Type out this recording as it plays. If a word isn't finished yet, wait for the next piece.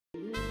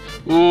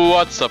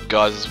What's up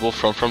guys, it's Woolf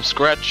from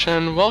Scratch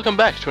and welcome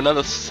back to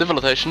another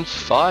Civilization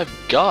 5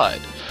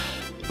 guide.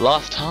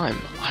 Last time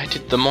I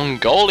did the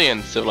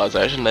Mongolian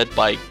civilization led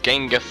by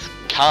Genghis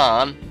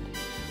Khan.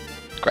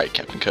 Great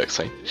Captain Kirk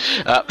scene.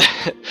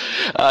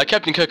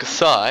 Captain Kirk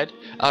aside,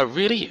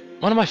 really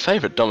one of my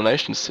favourite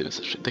domination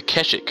civs, the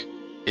Cliche,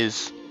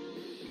 is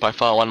by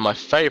far one of my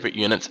favourite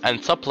units,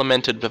 and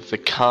supplemented with the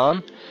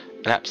Khan,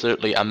 an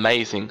absolutely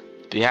amazing,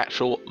 the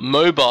actual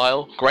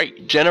mobile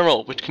great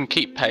general which can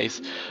keep pace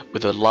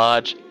with a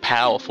large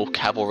powerful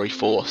cavalry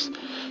force.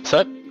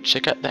 So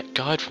check out that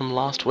guide from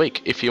last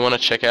week if you want to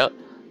check out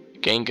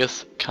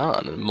Genghis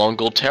Khan and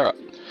Mongol terror.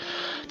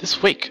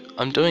 This week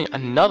I'm doing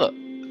another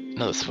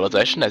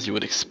civilization, as you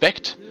would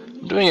expect.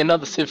 I'm doing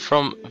another civ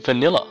from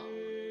Vanilla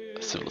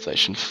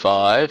Civilization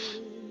 5.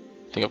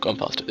 I think I've gone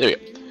past it. There we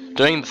go.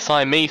 Doing the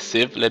Siamese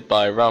civ led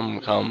by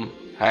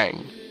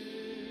Ramkhamhaeng.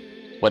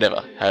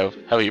 Whatever,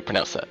 however you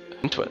pronounce that.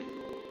 Into it.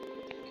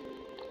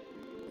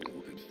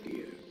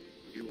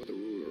 You are the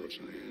ruler of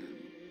Siam,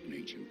 an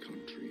ancient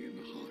country in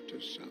the heart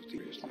of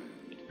southeast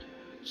land.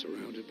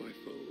 Surrounded by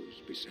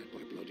foes, beset by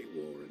bloody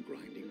war and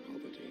grinding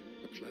poverty,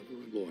 the clever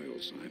and loyal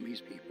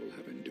Siamese people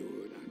have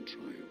endured and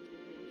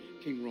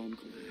triumphed. King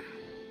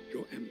Ramkhamhaeng,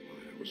 your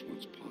empire was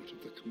once part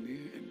of the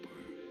Khmer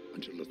Empire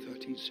until the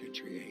 13th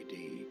century AD,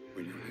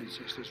 when your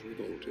ancestors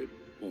revolted,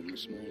 forming a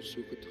small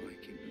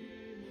Sukhothai kingdom.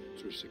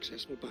 Through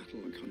successful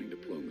battle and cunning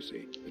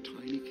diplomacy, the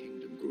tiny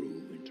kingdom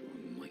grew into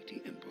a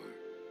mighty empire.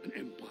 An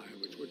empire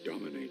which would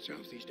dominate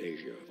Southeast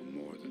Asia for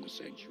more than a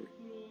century.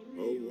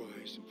 Oh,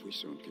 wise and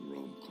puissant King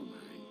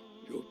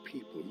Ramkhamhaeng, your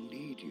people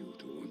need you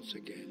to once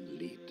again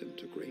lead them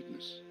to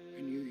greatness.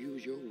 Can you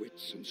use your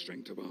wits and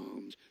strength of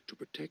arms to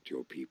protect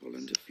your people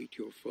and defeat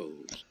your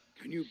foes?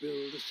 Can you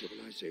build a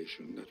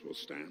civilization that will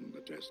stand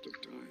the test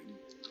of time?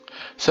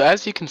 So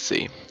as you can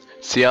see,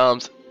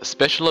 Siam's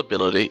special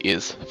ability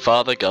is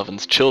Father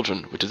governs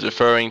children, which is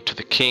referring to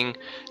the king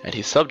and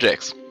his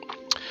subjects.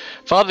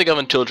 Father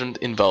governed children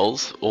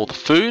involves all the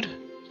food,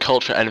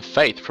 culture and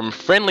faith from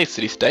friendly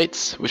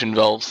city-states, which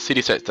involves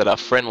city-states that are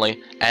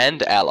friendly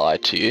and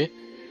allied to you.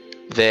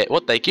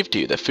 What they give to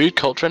you, their food,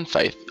 culture and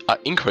faith, are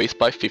increased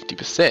by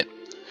 50%.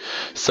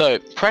 So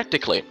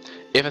practically,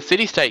 if a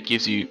city-state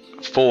gives you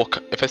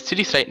if a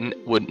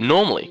city-state would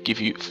normally give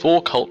you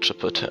 4 culture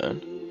per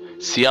turn,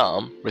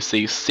 Siam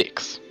receives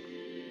 6,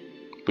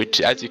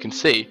 which, as you can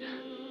see,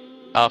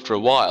 after a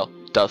while,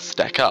 does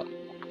stack up.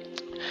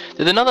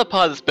 There's another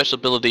part of the special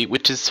ability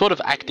which is sort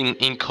of acting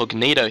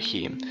incognito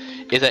here,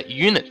 is that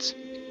units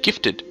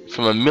gifted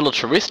from a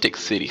militaristic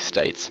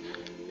city-states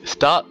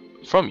start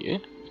from you,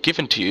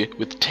 given to you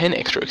with 10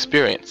 extra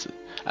experience,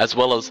 as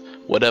well as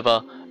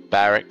whatever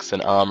barracks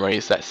and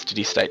armories that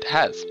city-state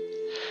has.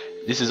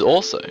 This is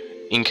also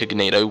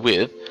incognito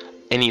with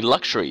any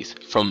luxuries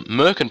from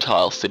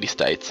mercantile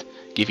city-states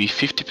give you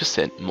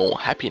 50% more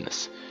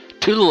happiness.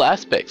 Two little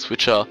aspects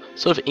which are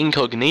sort of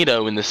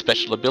incognito in the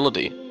special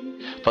ability,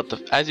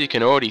 but as you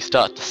can already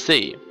start to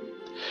see,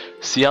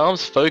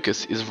 Siam's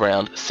focus is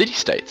around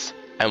city-states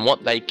and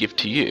what they give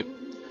to you.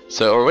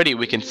 So already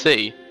we can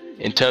see,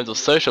 in terms of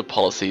social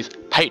policies,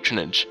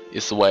 patronage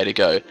is the way to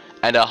go,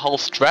 and our whole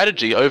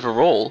strategy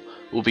overall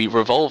will be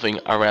revolving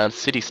around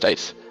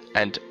city-states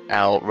and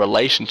our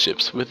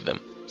relationships with them.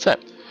 So,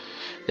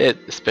 their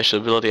special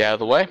ability out of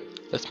the way,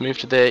 let's move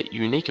to their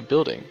unique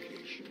building.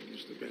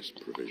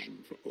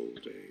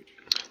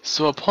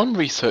 So upon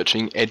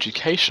researching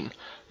education,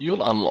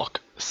 you'll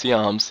unlock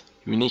Siam's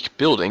unique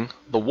building,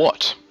 the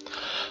Wat.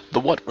 The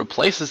Wat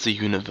replaces the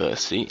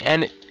university,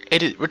 and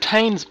it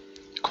retains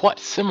quite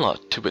similar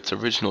to its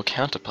original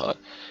counterpart,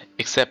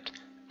 except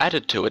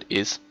added to it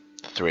is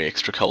 3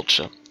 extra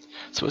culture.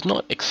 So it's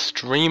not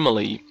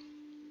extremely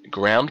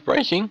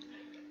groundbreaking,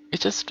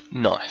 it's just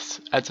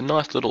nice. Adds a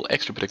nice little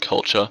extra bit of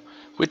culture,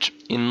 which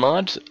in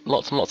lots and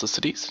lots of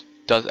cities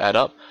does add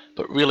up,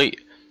 but really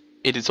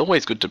it is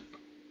always good to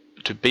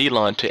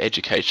beeline to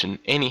education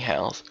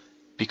anyhow,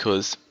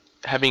 because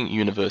having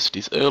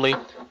universities early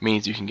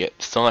means you can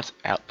get science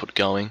output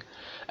going,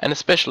 and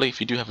especially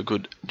if you do have a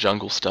good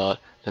jungle start,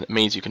 then it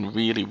means you can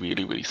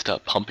really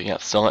start pumping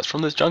out science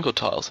from those jungle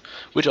tiles,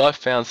 which I've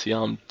found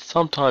Siam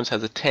sometimes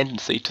has a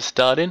tendency to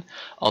start in,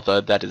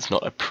 although that is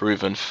not a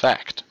proven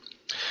fact.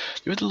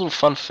 There is a little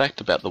fun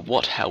fact about the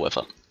Wat,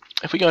 however.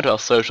 If we go into our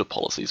social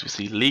policies, we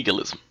see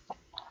legalism,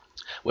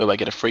 where we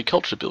get a free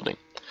culture building.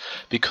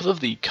 Because of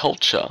the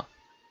culture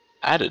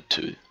added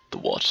to the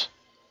Wat,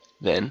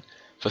 then,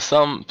 for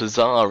some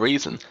bizarre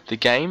reason, the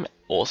game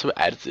also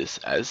adds this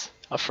as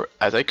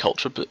a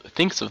culture,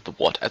 thinks of the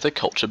Wat as a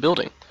culture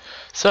building.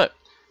 So,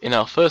 in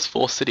our first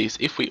 4 cities,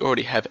 if we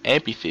already have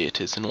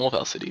amphitheatres in all of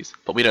our cities,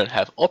 but we don't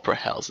have opera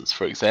houses,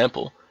 for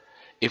example,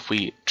 if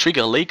we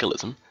trigger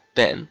legalism,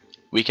 then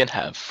we can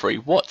have free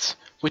Wats,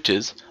 which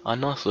is a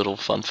nice little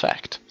fun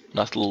fact,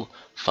 nice little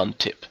fun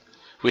tip,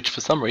 which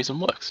for some reason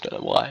works. Don't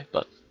know why,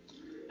 but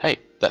hey,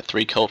 that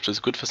 3 culture is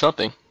good for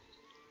something.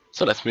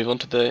 So let's move on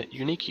to the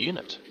unique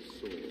unit.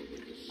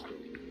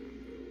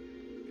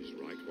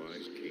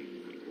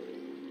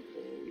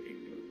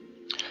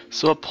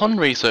 So upon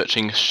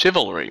researching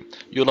chivalry,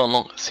 you'll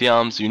unlock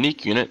Siam's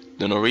unique unit,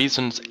 the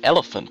Norwegian's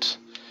elephant.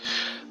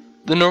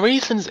 The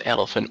Norwegian's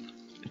elephant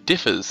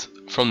differs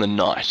from the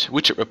knight,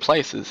 which it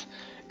replaces,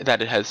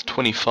 that it has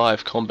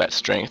 25 combat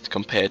strength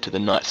compared to the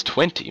knight's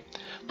 20,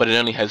 but it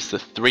only has the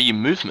 3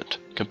 movement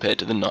compared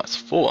to the knight's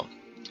 4.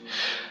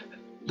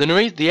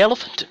 The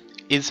elephant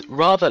is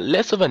rather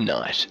less of a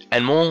knight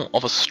and more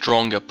of a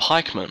stronger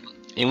pikeman,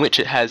 in which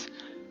it has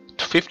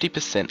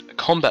 50%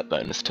 combat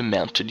bonus to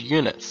mounted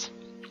units.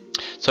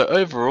 So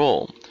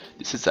overall,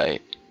 this is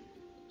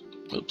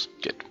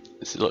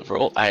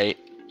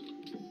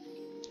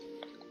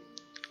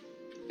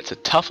it's a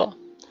tougher,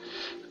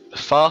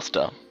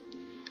 faster,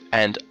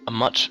 and a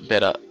much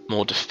better,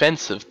 more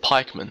defensive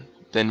pikeman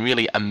than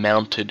really a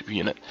mounted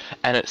unit,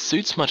 and it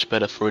suits much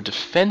better for a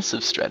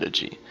defensive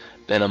strategy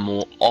than a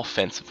more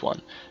offensive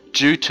one,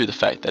 due to the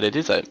fact that it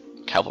is a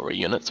cavalry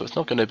unit, so it's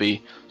not going to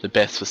be the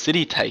best for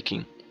city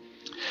taking,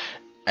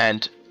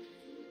 and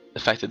the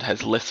fact that it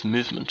has less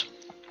movement,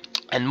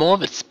 and more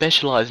of its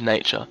specialized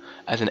nature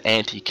as an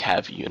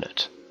anti-cav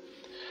unit.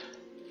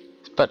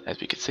 But as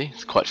we can see,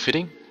 it's quite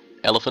fitting.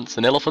 Elephants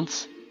and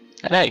elephants,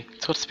 and hey,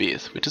 it's got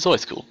spears, which is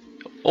always cool.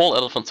 All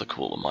elephants are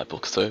cool in my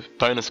book, so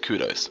bonus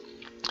kudos.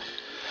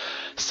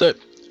 So,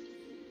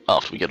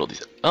 after we get all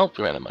these,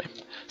 we're anime.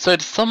 So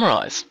to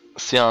summarize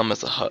Siam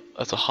as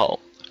a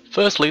whole,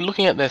 firstly,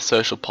 looking at their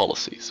social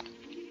policies.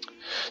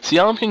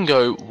 Siam can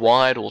go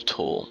wide or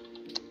tall.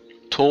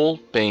 Tall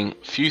being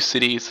few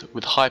cities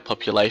with high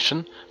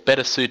population,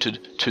 better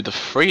suited to the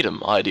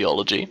freedom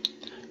ideology,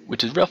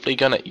 which is roughly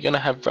you're gonna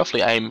have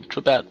roughly aim to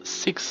about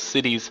 6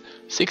 cities,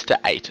 6 to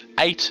 8.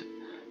 8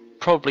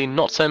 probably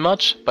not so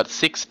much, but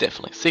 6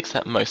 definitely. 6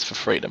 at most for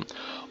freedom.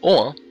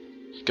 Or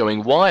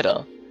going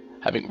wider,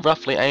 having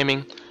roughly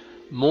aiming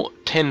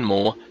 10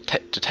 more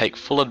to take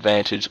full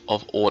advantage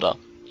of order.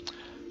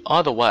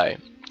 Either way,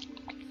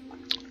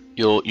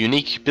 your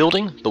unique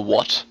building, the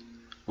what,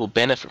 will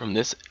benefit from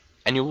this,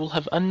 and you will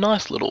have a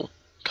nice little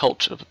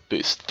culture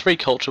boost. 3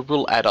 culture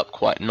will add up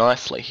quite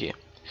nicely here.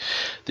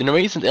 The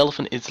Norwegian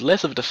elephant is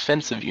less of a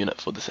defensive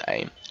unit for this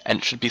aim, and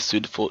it should be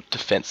suited for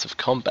defensive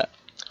combat.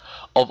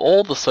 Of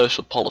all the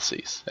social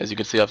policies, as you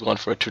can see I've gone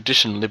for a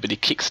Tradition Liberty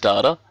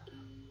Kickstarter,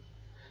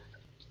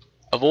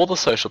 of all the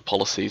social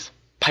policies,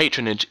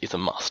 patronage is a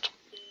must.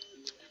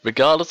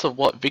 Regardless of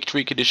what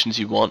victory conditions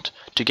you want,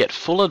 to get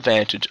full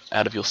advantage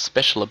out of your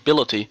special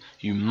ability,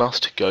 you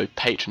must go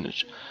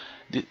patronage.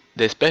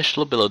 Their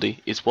special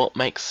ability is what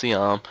makes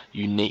Siam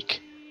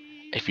unique.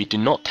 If you do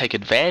not take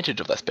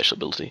advantage of that special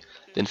ability,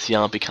 then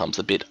Siam becomes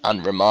a bit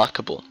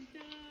unremarkable.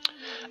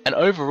 And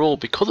overall,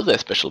 because of their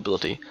special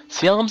ability,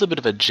 Siam's a bit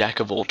of a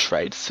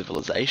jack-of-all-trades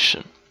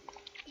civilization.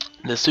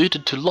 They're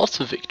suited to lots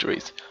of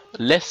victories,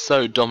 less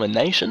so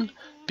domination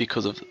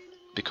because of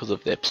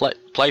their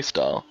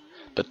playstyle,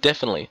 but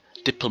definitely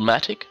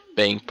diplomatic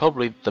being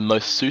probably the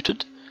most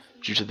suited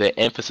due to their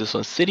emphasis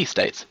on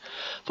city-states,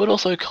 but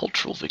also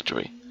cultural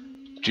victory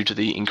due to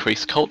the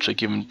increased culture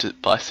given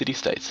by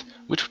city-states,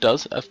 which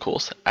does, of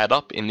course, add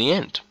up in the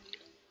end.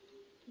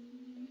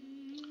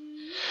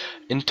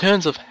 In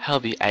terms of how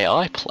the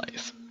AI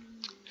plays,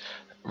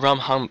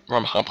 Ramkhamhaeng,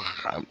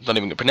 I'm not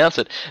even going to pronounce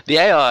it, the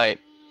AI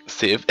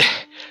Civ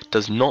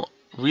does not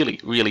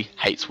really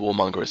hates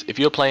warmongers. If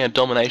you're playing a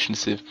domination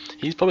Civ,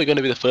 he's probably going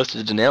to be the first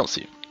to denounce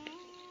you.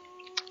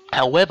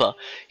 However,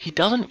 he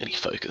doesn't really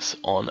focus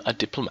on a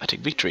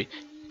diplomatic victory,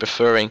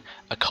 preferring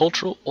a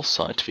cultural or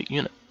scientific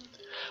unit.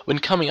 When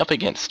coming up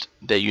against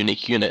their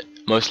unique unit,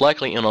 most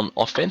likely in an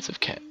offensive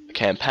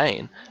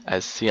campaign,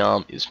 as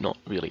Siam is not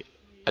really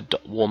a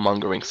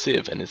warmongering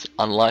Civ and is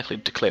unlikely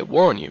to declare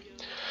war on you,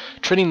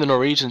 treating the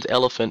Norwegian's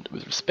elephant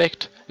with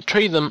respect, and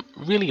treating them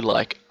really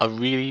like a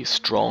really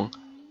strong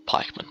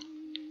pikeman.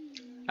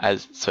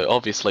 So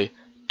obviously,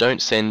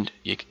 don't send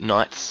your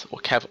knights or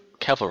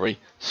cavalry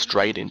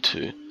straight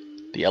into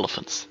the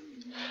elephants.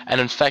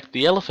 And in fact,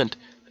 the elephant,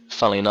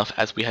 funnily enough,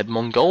 as we had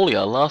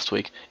Mongolia last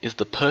week, is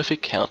the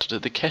perfect counter to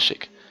the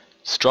Keshik.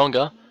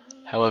 Stronger,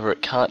 however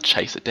it can't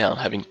chase it down,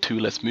 having 2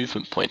 less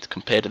movement points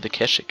compared to the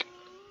Keshik.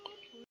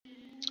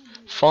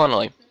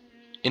 Finally,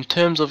 in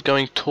terms of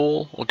going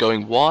tall or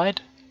going wide,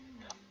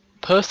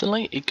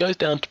 personally it goes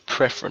down to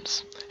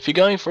preference. If you're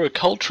going for a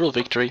cultural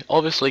victory,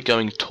 obviously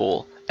going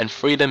tall, and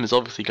freedom is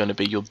obviously going to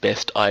be your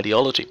best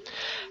ideology.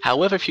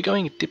 However, if you're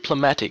going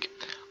diplomatic,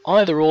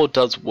 either or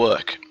does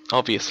work,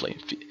 obviously.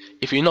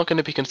 If you're not going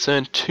to be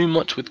concerned too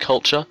much with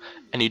culture,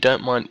 and you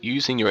don't mind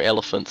using your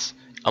elephants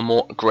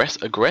more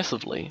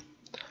aggressively,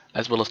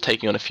 as well as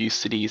taking on a few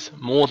cities,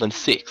 more than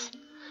 6,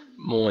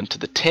 more into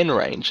the 10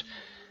 range,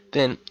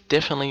 then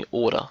definitely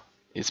order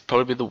is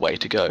probably the way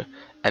to go,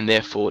 and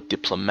therefore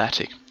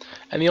diplomatic.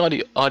 And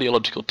the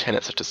ideological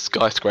tenets such as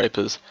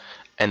skyscrapers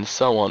and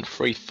so on,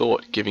 free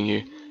thought, giving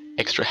you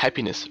extra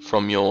happiness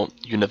from your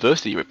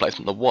university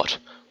replacement, the what,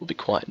 will be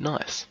quite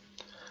nice.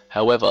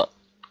 However,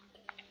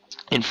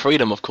 in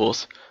freedom, of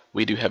course,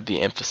 we do have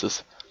the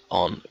emphasis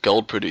on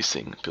gold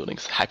producing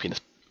buildings, happiness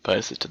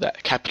bonuses to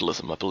that.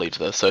 Capitalism, I believe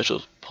the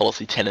social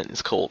policy tenet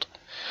is called.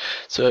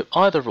 So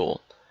either or,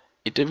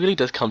 it really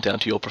does come down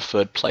to your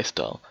preferred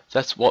playstyle.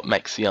 That's what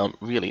makes Siam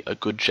really a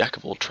good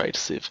jack-of-all-trades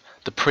civ.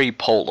 The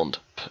pre-Poland,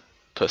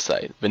 per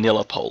se,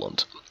 vanilla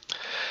Poland.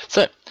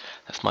 So,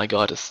 that's my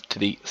guide to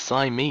the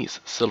Siamese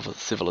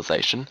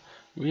civilization.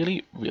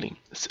 Really,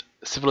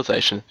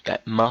 civilization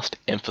that must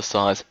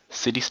emphasize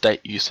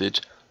city-state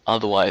usage,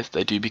 otherwise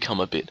they do become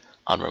a bit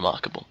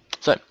unremarkable.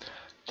 So,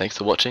 thanks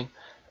for watching.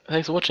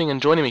 Thanks for watching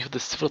and joining me for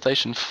this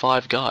Civilization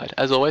 5 guide.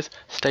 As always,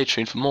 stay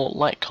tuned for more.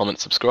 Like, comment,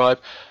 subscribe.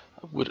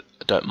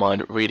 Don't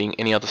mind reading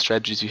any other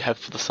strategies you have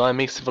for the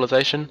Siamese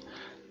civilization.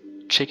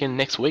 Check in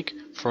next week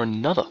for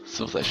another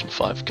Civilization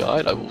 5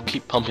 guide. I will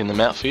keep pumping them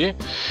out for you.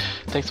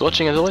 Thanks for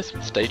watching as always.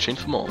 Stay tuned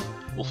for more.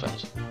 Woolf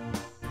out.